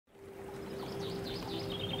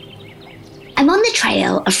I'm on the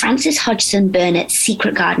trail of Francis Hodgson Burnett's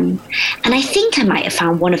secret garden, and I think I might have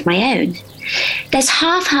found one of my own. There's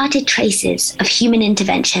half-hearted traces of human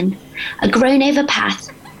intervention, a grown-over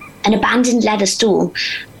path, an abandoned leather stool,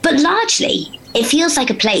 but largely it feels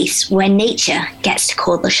like a place where nature gets to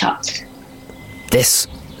call the shots. This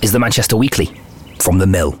is the Manchester Weekly from The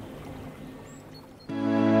Mill.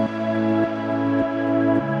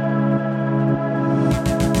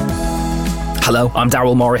 Hello, I'm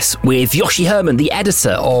Daryl Morris with Yoshi Herman, the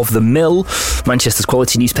editor of The Mill, Manchester's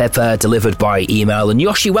quality newspaper delivered by email. And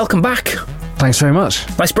Yoshi, welcome back. Thanks very much.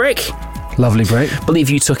 Nice break. Lovely break. Believe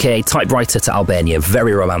you took a typewriter to Albania.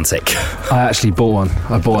 Very romantic. I actually bought one.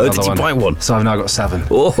 I bought another one. Did you buy one? So I've now got 7.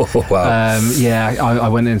 Oh, wow. I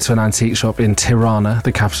went into an antique shop in Tirana,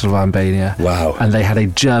 the capital of Albania. Wow. And they had a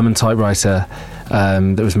German typewriter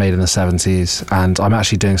that was made in the 70s. And I'm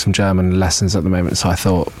actually doing some German lessons at the moment, so I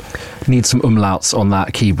thought, need some umlauts on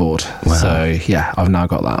that keyboard. Wow. So, yeah, I've now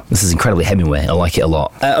got that. This is incredibly Hemingway. I like it a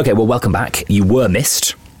lot. Okay, well, welcome back. You were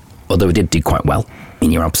missed, although we did do quite well in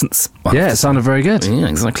your absence. Well, yeah, it sounded very good. Yeah,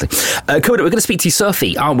 exactly. Coming up, we're going to speak to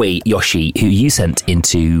Sophie, aren't we, Yoshi, who you sent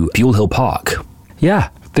into Buell Hill Park. Yeah.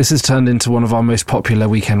 This has turned into one of our most popular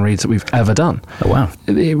weekend reads that we've ever done. Oh, wow.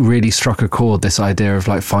 It really struck a chord, this idea of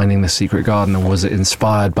like finding the secret garden, and was it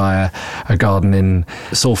inspired by a garden in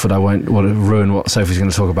Salford? I won't want to ruin what Sophie's going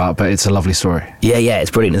to talk about, but it's a lovely story. Yeah, it's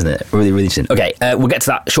brilliant, isn't it? Really, really interesting. Okay, we'll get to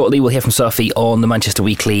that shortly. We'll hear from Sophie on the Manchester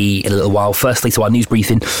Weekly in a little while. Firstly, to our news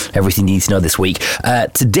briefing, everything you need to know this week.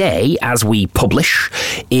 Today, as we publish,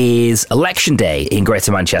 is Election Day in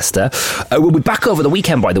Greater Manchester. We'll be back over the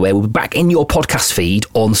weekend, by the way. We'll be back in your podcast feed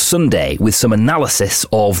on Sunday with some analysis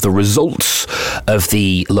of the results of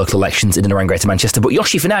the local elections in and around Greater Manchester. But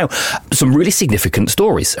Yoshi, for now, some really significant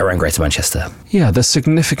stories around Greater Manchester. Yeah, the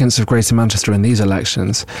significance of Greater Manchester in these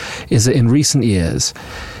elections is that in recent years,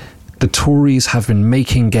 the Tories have been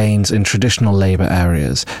making gains in traditional Labour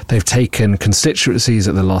areas. They've taken constituencies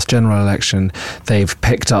at the last general election. They've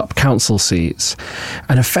picked up council seats.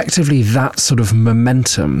 And effectively that sort of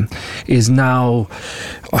momentum is now,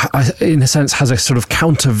 in a sense, has a sort of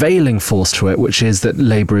countervailing force to it, which is that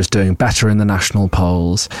Labour is doing better in the national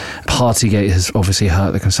polls. Partygate has obviously hurt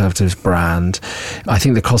the Conservatives' brand. I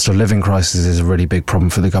think the cost of living crisis is a really big problem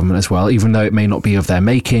for the government as well, even though it may not be of their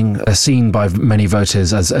making. They're seen by many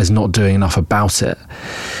voters as not doing enough about it.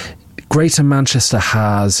 Greater Manchester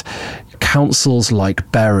has councils like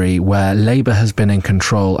Bury, where Labour has been in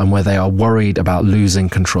control and where they are worried about losing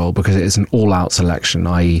control because it is an all-out election,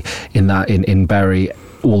 i.e. in Bury,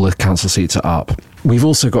 all the council seats are up. We've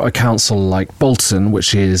also got a council like Bolton,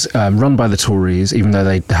 which is run by the Tories, even though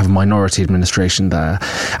they have minority administration there.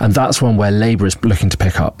 And that's one where Labour is looking to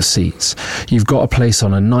pick up seats. You've got a place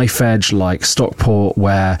on a knife edge like Stockport,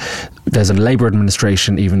 where there's a Labour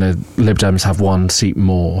administration, even though Lib Dems have one seat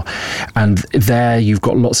more. And there you've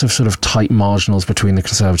got lots of sort of tight marginals between the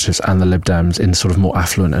Conservatives and the Lib Dems in sort of more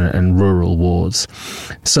affluent and rural wards.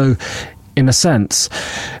 So, in a sense,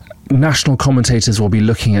 national commentators will be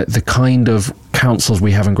looking at the kind of councils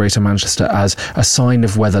we have in Greater Manchester as a sign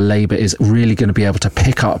of whether Labour is really going to be able to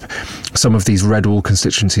pick up some of these red wall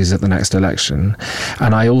constituencies at the next election.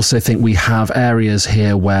 And I also think we have areas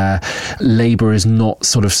here where Labour is not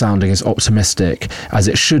sort of sounding as optimistic as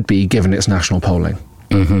it should be given its national polling.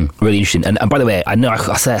 Mm-hmm. Really interesting. And by the way, I know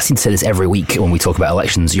I seem to say this every week when we talk about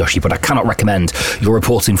elections, Yoshi, but I cannot recommend your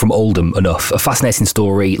reporting from Oldham enough. A fascinating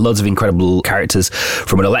story, loads of incredible characters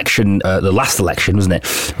from an election, the last election, wasn't it,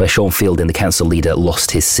 where Sean Fielding, the council leader,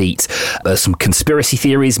 lost his seat. Some conspiracy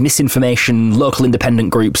theories, misinformation, local independent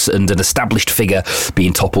groups, and an established figure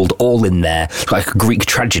being toppled, all in there. Like a Greek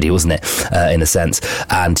tragedy, wasn't it, in a sense.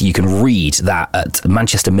 And you can read that at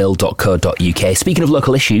manchestermill.co.uk. Speaking of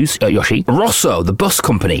local issues, Yoshi, Rosso, the bus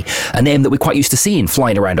company, a name that we're quite used to seeing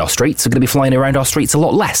flying around our streets, are going to be flying around our streets a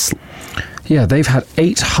lot less. Yeah, they've had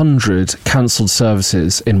 800 cancelled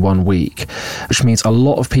services in 1 week, which means a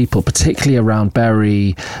lot of people, particularly around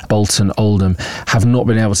Bury, Bolton, Oldham, have not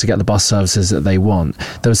been able to get the bus services that they want.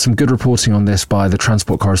 There was some good reporting on this by the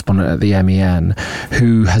transport correspondent at the MEN,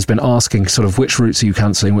 who has been asking sort of which routes are you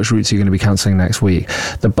cancelling, which routes are you going to be cancelling next week.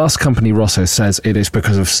 The bus company Rosso says it is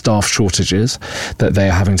because of staff shortages that they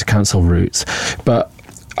are having to cancel routes, but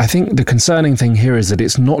I think the concerning thing here is that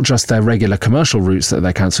it's not just their regular commercial routes that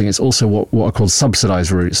they're cancelling, it's also what are called subsidised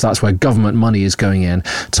routes. That's where government money is going in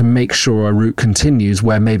to make sure a route continues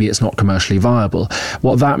where maybe it's not commercially viable.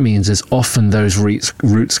 What that means is often those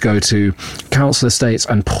routes go to council estates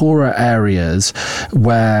and poorer areas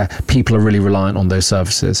where people are really reliant on those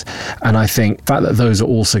services. And I think the fact that those are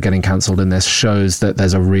also getting cancelled in this shows that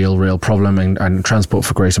there's a real problem, and Transport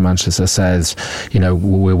for Greater Manchester says,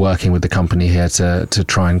 we're working with the company here to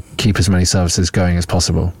try and keep as many services going as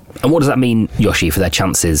possible. And what does that mean, Yoshi, for their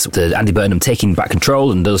chances? Andy Burnham taking back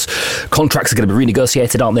control, and those contracts are going to be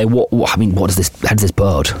renegotiated, aren't they? How does this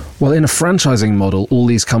bode? Well, in a franchising model, all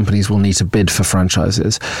these companies will need to bid for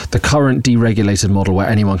franchises. The current deregulated model where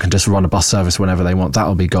anyone can just run a bus service whenever they want, that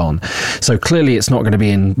will be gone. So clearly it's not going to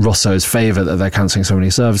be in Rosso's favour that they're cancelling so many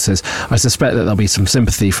services. I suspect that there'll be some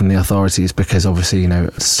sympathy from the authorities because obviously,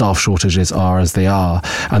 staff shortages are as they are,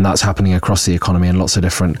 and that's happening across the economy in lots of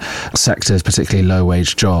different sectors, particularly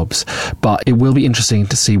low-wage jobs. But it will be interesting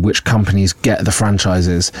to see which companies get the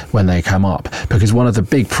franchises when they come up, because one of the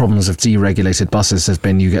big problems of deregulated buses has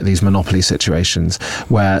been you get these monopoly situations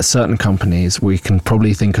where certain companies, we can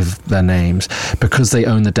probably think of their names, because they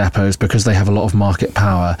own the depots, because they have a lot of market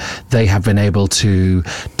power, they have been able to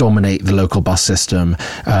dominate the local bus system.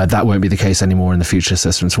 That won't be the case anymore in the future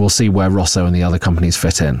systems. We'll see where Rosso and the other companies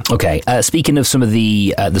fit in. Okay, speaking of some of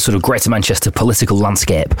the sort of Greater Manchester political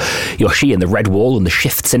landscape, Yoshi, and the Red Wall and the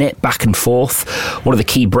shifts in it back and forth, one of the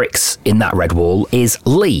key bricks in that Red Wall is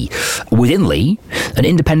Lee. Within Lee, an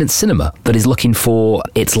independent cinema that is looking for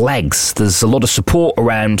its legs. There's a lot of support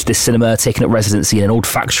around this cinema taking up residency in an old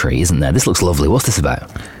factory, isn't there? This looks lovely. What's this about?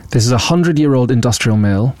 This is a 100-year-old industrial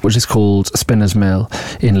mill, which is called Spinner's Mill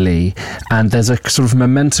in Lee. And there's a sort of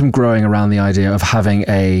momentum growing around the idea of having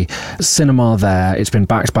a cinema there. It's been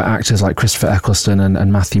backed by actors like Christopher Eccleston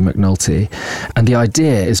and Matthew McNulty. And the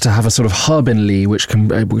idea is to have a sort of hub in Lee, which can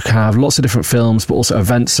have lots of different films, but also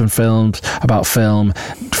events and films about film,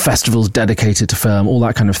 festivals dedicated to film, all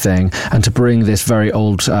that kind of thing, and to bring this very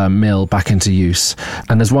old mill back into use.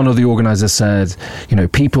 And as one of the organisers said,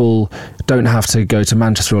 people don't have to go to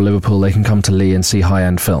Manchester or Liverpool, they can come to Lee and see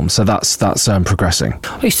high-end films. So that's progressing.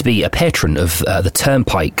 I used to be a patron of the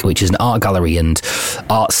Turnpike, which is an art gallery and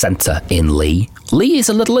art centre in Lee. Lee is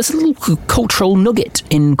a little cultural nugget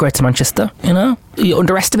in Greater Manchester, You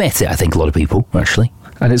underestimate it, I think, a lot of people, actually.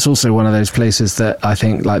 And it's also one of those places that I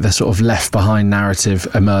think the sort of left behind narrative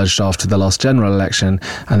emerged after the last general election,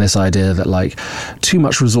 and this idea that too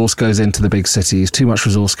much resource goes into the big cities, too much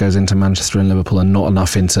resource goes into Manchester and Liverpool and not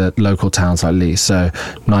enough into local towns like Lee. So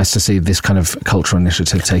nice to see this kind of cultural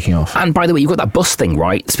initiative taking off. And by the way, you've got that bus thing,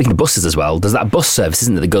 right? Speaking of buses as well, there's that bus service,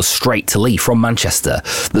 isn't it, that goes straight to Lee from Manchester,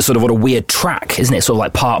 that's sort of on a weird track, isn't it? Sort of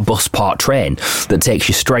like part bus, part train that takes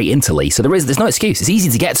you straight into Lee. So there's no excuse. It's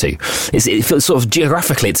easy to get to. It feels sort of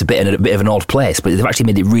geographically it's a bit of an odd place, but they've actually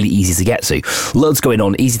made it really easy to get to. Loads going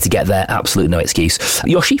on, easy to get there, absolutely no excuse.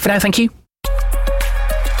 Yoshi, for now, thank you.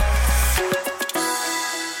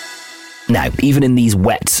 Now, even in these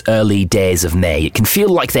wet early days of May, it can feel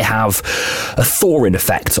like they have a thawing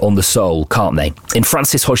effect on the soul, can't they? In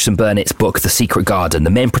Frances Hodgson Burnett's book, The Secret Garden, the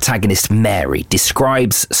main protagonist, Mary,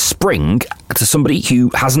 describes spring to somebody who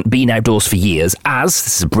hasn't been outdoors for years as,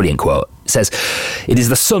 this is a brilliant quote, it says, "It is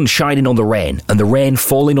the sun shining on the rain, and the rain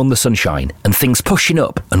falling on the sunshine, and things pushing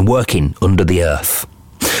up and working under the earth."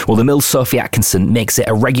 Well, the Mill's Sophie Atkinson makes it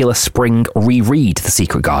a regular spring reread, The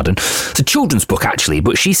Secret Garden. It's a children's book, actually,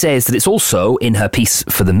 but she says that it's also, in her piece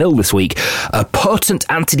for The Mill this week, a potent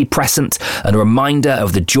antidepressant and a reminder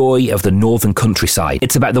of the joy of the northern countryside.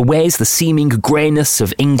 It's about the ways the seeming greyness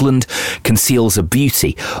of England conceals a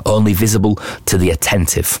beauty only visible to the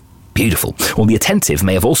attentive. Beautiful. Well, the attentive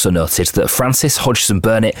may have also noted that Frances Hodgson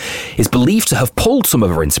Burnett is believed to have pulled some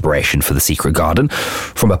of her inspiration for The Secret Garden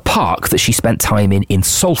from a park that she spent time in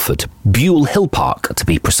Salford, Buell Hill Park to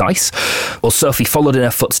be precise. Well, Sophie followed in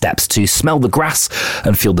her footsteps to smell the grass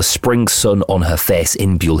and feel the spring sun on her face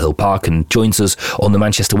in Buell Hill Park and joins us on the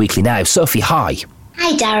Manchester Weekly now. Sophie, hi.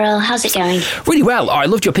 Hi, Daryl. How's it going? Really well. I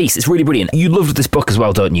loved your piece. It's really brilliant. You loved this book as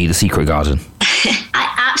well, don't you? The Secret Garden. I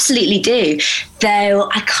absolutely do, though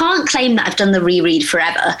I can't claim that I've done the reread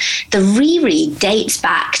forever. The reread dates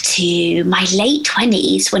back to my late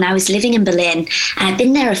 20s when I was living in Berlin, and I'd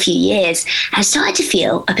been there a few years. I started to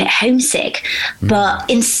feel a bit homesick, but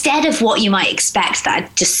instead of what you might expect, that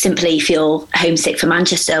I'd just simply feel homesick for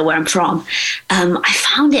Manchester, where I'm from, I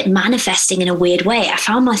found it manifesting in a weird way. I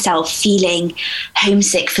found myself feeling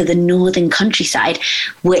homesick for the northern countryside,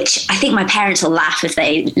 which I think my parents will laugh if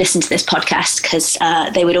they listen to this podcast, because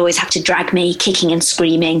they would always have to drag me kicking and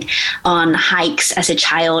screaming on hikes as a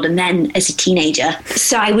child and then as a teenager.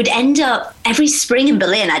 So I would end up, every spring in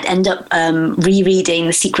Berlin, I'd end up rereading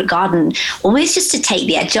The Secret Garden, almost just to take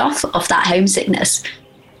the edge off of that homesickness.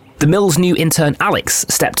 The Mill's new intern Alex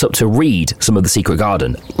stepped up to read some of The Secret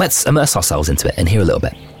Garden. Let's immerse ourselves into it and hear a little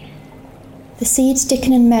bit. The seeds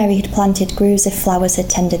Dickon and Mary had planted grew as if flowers had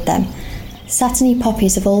tended them. Satiny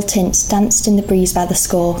poppies of all tints danced in the breeze by the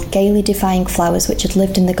score, gaily defying flowers which had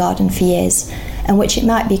lived in the garden for years, and which, it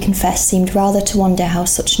might be confessed, seemed rather to wonder how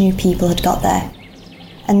such new people had got there.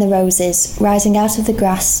 And the roses, rising out of the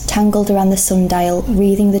grass, tangled around the sundial,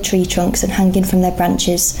 wreathing the tree trunks and hanging from their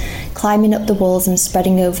branches, climbing up the walls and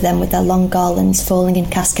spreading over them with their long garlands falling in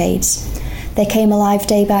cascades. They came alive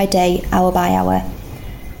day by day, hour by hour.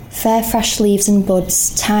 Fair fresh leaves and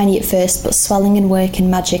buds, tiny at first but swelling and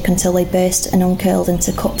working magic until they burst and uncurled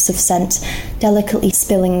into cups of scent, delicately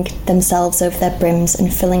spilling themselves over their brims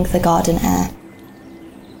and filling the garden air.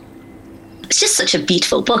 It's just such a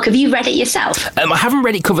beautiful book. Have you read it yourself? I haven't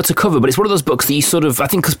read it cover to cover, but it's one of those books that you sort of, I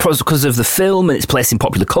think because of the film and its place in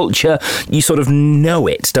popular culture, you sort of know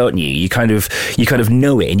it, don't you? You kind of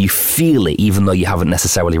know it and you feel it, even though you haven't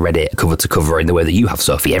necessarily read it cover to cover in the way that you have,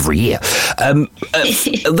 Sophie, every year.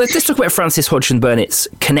 Let's talk about Frances Hodgson Burnett's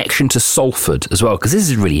connection to Salford as well, because this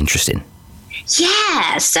is really interesting.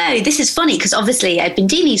 Yeah, so this is funny because obviously I've been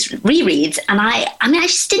doing these rereads and I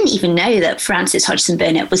just didn't even know that Frances Hodgson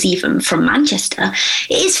Burnett was even from Manchester.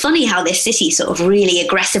 It is funny how this city sort of really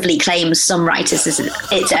aggressively claims some writers as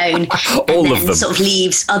its own and then sort of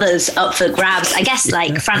leaves others up for grabs. I guess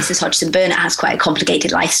like Frances Hodgson Burnett has quite a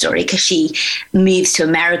complicated life story because she moves to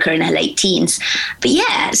America in her late teens. But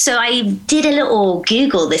yeah, so I did a little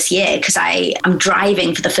Google this year because I'm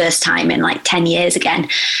driving for the first time in like 10 years again,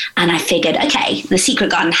 and I figured, okay, The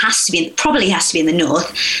Secret Garden probably has to be in the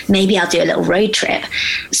north. Maybe I'll do a little road trip.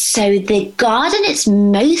 So the garden it's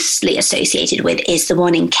mostly associated with is the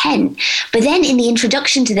one in Kent. But then in the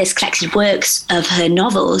introduction to this collected works of her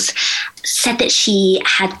novels, said that she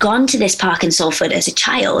had gone to this park in Salford as a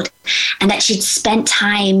child and that she'd spent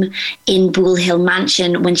time in Boole Hill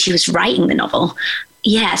Mansion when she was writing the novel.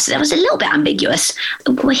 Yeah, so that was a little bit ambiguous.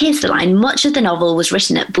 Well, here's the line. Much of the novel was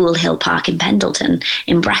written at Boole Hill Park in Pendleton,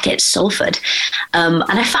 in brackets, Salford. And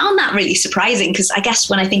I found that really surprising because I guess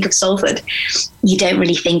when I think of Salford, you don't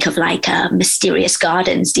really think of like mysterious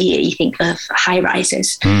gardens, do you? You think of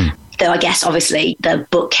high-rises. Though I guess obviously the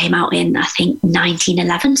book came out in, I think,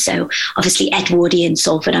 1911. So obviously Edwardian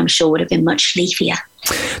Salford, I'm sure, would have been much leafier.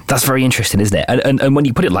 That's very interesting, isn't it? And when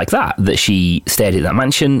you put it like that she stayed at that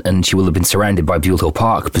mansion and she will have been surrounded by Boole Hill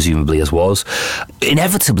Park, presumably as was,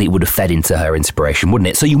 inevitably it would have fed into her inspiration, wouldn't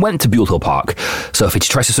it? So you went to Boole Hill Park, Sophie, to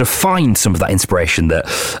try to sort of find some of that inspiration that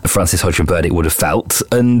Frances Hodgson Burnett would have felt.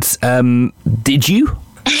 And did you?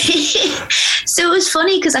 So it was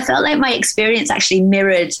funny because I felt like my experience actually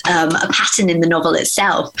mirrored a pattern in the novel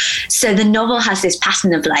itself. So the novel has this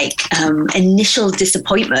pattern of like initial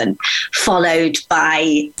disappointment followed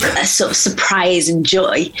by a sort of surprise and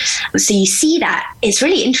joy. So you see that it's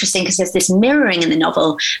really interesting because there's this mirroring in the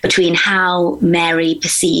novel between how Mary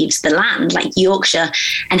perceives the land, like Yorkshire,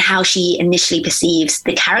 and how she initially perceives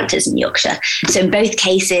the characters in Yorkshire. So in both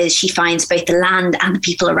cases, she finds both the land and the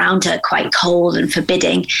people around her quite cold and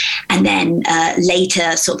forbidding. And then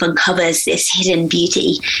later sort of uncovers this hidden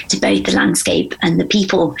beauty to both the landscape and the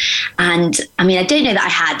people. And I mean, I don't know that I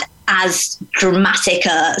had as dramatic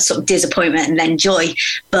a sort of disappointment and then joy,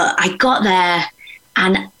 but I got there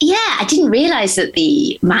and yeah, I didn't realize that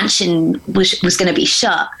the mansion was going to be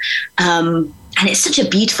shut. And it's such a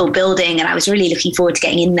beautiful building and I was really looking forward to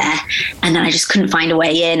getting in there. And then I just couldn't find a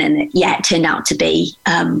way in. And yeah, it turned out to be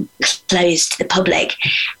closed to the public.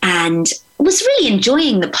 And was really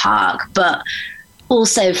enjoying the park, but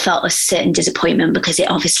also felt a certain disappointment because it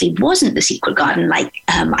obviously wasn't the Secret Garden. Like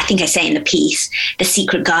I think I say in the piece, the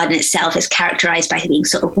Secret Garden itself is characterized by being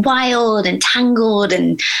sort of wild and tangled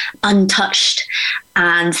and untouched.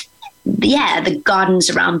 And yeah, the gardens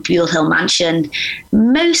around Boole Hill Mansion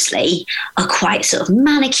mostly are quite sort of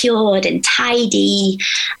manicured and tidy.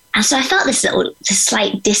 And so I felt this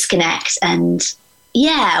slight disconnect and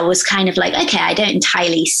yeah, I was kind of like, okay, I don't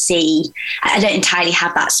entirely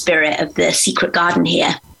have that spirit of the Secret Garden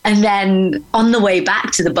here. And then on the way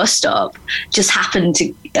back to the bus stop, just happened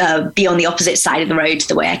to be on the opposite side of the road to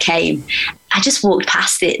the way I came. I just walked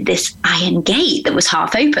past this iron gate that was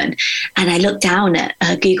half open, and I looked down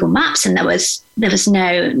at Google Maps, and there was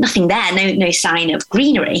nothing there, no sign of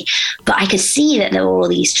greenery, but I could see that there were all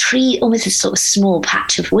these trees, almost a sort of small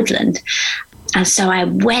patch of woodland. And so I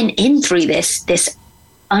went in through this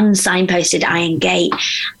unsignposted iron gate.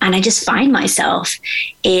 And I just find myself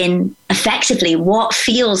in effectively what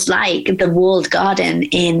feels like the walled garden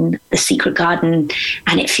in the secret garden.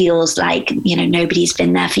 And it feels like, nobody's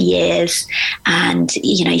been there for years. And,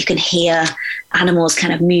 you can hear animals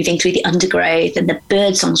kind of moving through the undergrowth, and the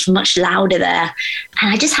bird song's much louder there.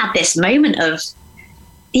 And I just had this moment of,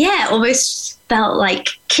 almost felt like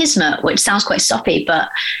kismet, which sounds quite soppy, but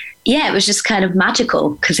it was just kind of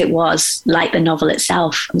magical because it was like the novel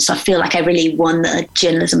itself. And so I feel like I really won the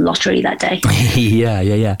journalism lottery that day.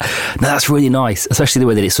 Yeah. No, that's really nice, especially the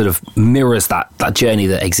way that it sort of mirrors that journey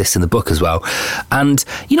that exists in the book as well. And,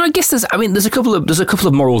 I guess there's a couple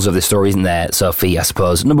of morals of this story, isn't there, Sophie, I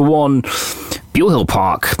suppose. Number one, Buell Hill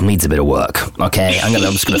Park needs a bit of work. Okay, I'm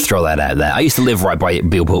just going to throw that out there. I used to live right by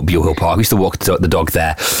Buell Hill Park. I used to walk the dog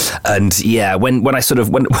there, and when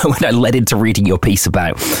I led into reading your piece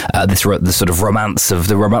about the sort of romance of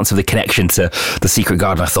the connection to the secret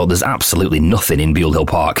garden, I thought there's absolutely nothing in Buell Hill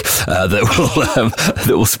Park that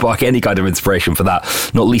will spark any kind of inspiration for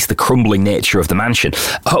that. Not least the crumbling nature of the mansion.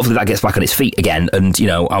 Hopefully that gets back on its feet again, and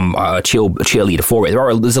I'm a cheerleader for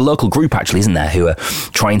it. There's a local group actually, isn't there, who are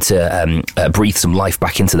trying to breathe some life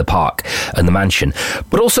back into the park and the mansion.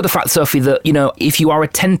 But also the fact, Sophie, that, if you are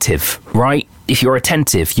attentive, right? If you're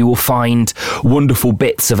attentive, you will find wonderful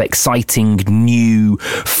bits of exciting, new,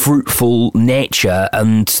 fruitful nature,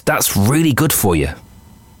 and that's really good for you.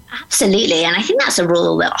 Absolutely. And I think that's a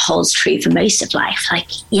rule that holds true for most of life. Like,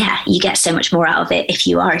 you get so much more out of it if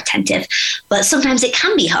you are attentive. But sometimes it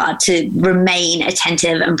can be hard to remain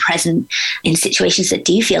attentive and present in situations that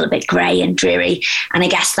do feel a bit grey and dreary. And I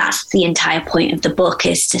guess that's the entire point of the book,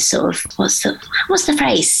 is to sort of, what's the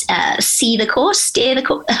phrase? See the course, steer the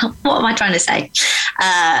course. What am I trying to say?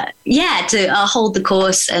 To hold the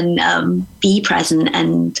course and be present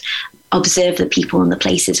and observe the people and the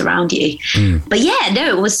places around you. But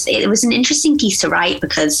it was an interesting piece to write,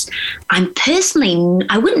 because I'm personally,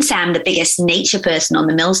 I wouldn't say I'm the biggest nature person on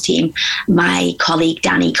the Mills team. My colleague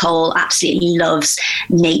Danny Cole absolutely loves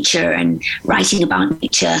nature and writing about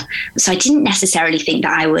nature. So I didn't necessarily think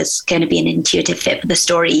that I was going to be an intuitive fit for the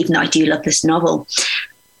story, even though I do love this novel.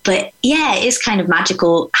 But it is kind of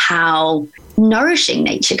magical how nourishing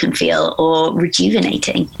nature can feel, or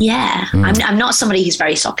rejuvenating. I'm not somebody who's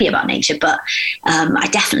very soppy about nature, but I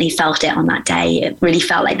definitely felt it on that day. It really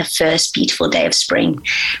felt like the first beautiful day of spring.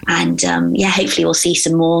 And hopefully we'll see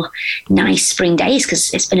some more nice spring days,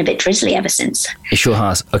 because it's been a bit drizzly ever since. It sure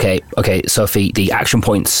has. Okay, Sophie, the action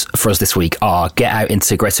points for us this week are: get out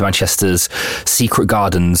into Greater Manchester's secret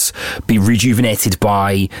gardens, be rejuvenated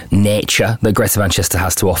by nature that Greater Manchester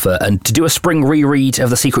has to offer, and to do a spring reread of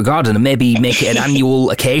The Secret Garden, and maybe make it an annual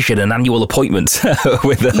occasion, an annual appointment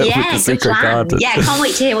with the Secret Garden. Yeah, I can't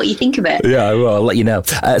wait to hear what you think of it. Yeah, well, I'll let you know.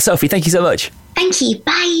 Sophie, thank you so much. Thank you.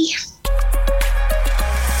 Bye.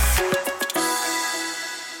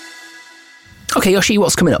 Okay, Yoshi,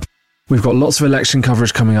 what's coming up? We've got lots of election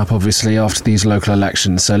coverage coming up, obviously, after these local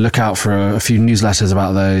elections. So look out for a few newsletters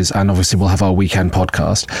about those. And obviously, we'll have our weekend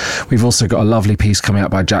podcast. We've also got a lovely piece coming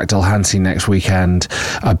up by Jack Delhanty next weekend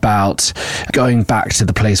about going back to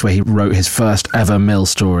the place where he wrote his first ever mill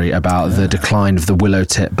story about the decline of the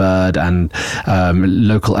willow-tip bird and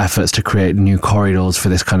local efforts to create new corridors for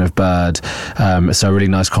this kind of bird. So a really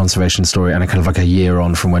nice conservation story, and a kind of like a year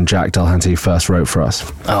on from when Jack Delhanty first wrote for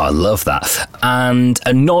us. Oh, I love that. And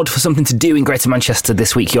a nod for something to do in Greater Manchester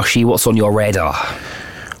this week. Yoshi, what's on your radar?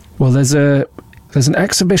 Well, there's an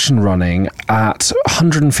exhibition running at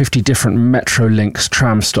 150 different Metrolinx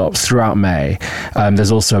tram stops throughout May.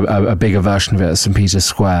 There's also a bigger version of it at St. Peter's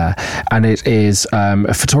Square. And it is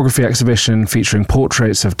a photography exhibition featuring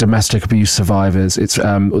portraits of domestic abuse survivors. It's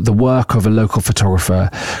the work of a local photographer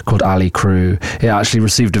called Ali Crew. It actually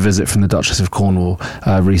received a visit from the Duchess of Cornwall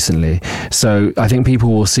recently. So I think people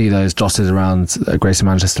will see those dotted around Greater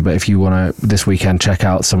Manchester. But if you want to, this weekend, check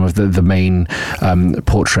out some of the main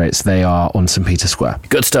portraits, they are on St. Peter's Square.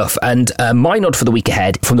 Good stuff. And my nod for the week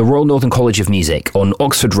ahead, from the Royal Northern College of Music on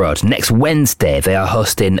Oxford Road. Next Wednesday, they are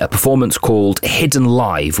hosting a performance called Hidden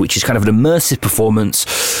Live, which is kind of an immersive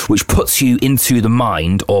performance which puts you into the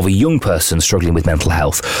mind of a young person struggling with mental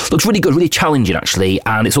health. Looks really good, really challenging, actually.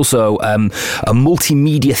 And it's also a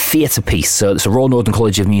multimedia theatre piece. So it's a Royal Northern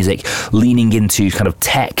College of Music leaning into kind of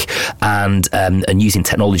tech and using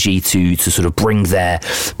technology to sort of bring their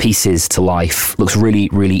pieces to life. Looks really,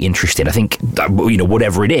 really interesting. I think that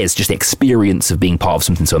whatever it is, just the experience of being part of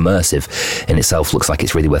something so immersive in itself looks like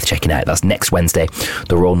it's really worth checking out. That's next Wednesday,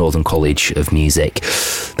 the Royal Northern College of Music.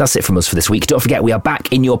 That's it from us for this week. Don't forget, we are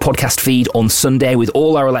back in your podcast feed on Sunday with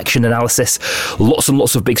all our election analysis. Lots and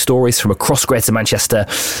lots of big stories from across Greater Manchester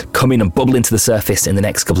coming and bubbling to the surface in the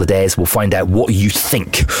next couple of days. We'll find out what you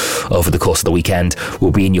think over the course of the weekend.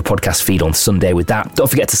 We'll be in your podcast feed on Sunday with that. Don't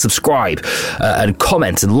forget to subscribe and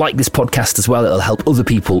comment and like this podcast as well. It'll help other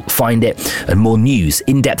people find it. And more news,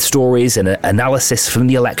 in-depth stories and analysis from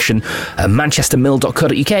the election at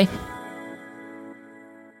manchestermill.co.uk.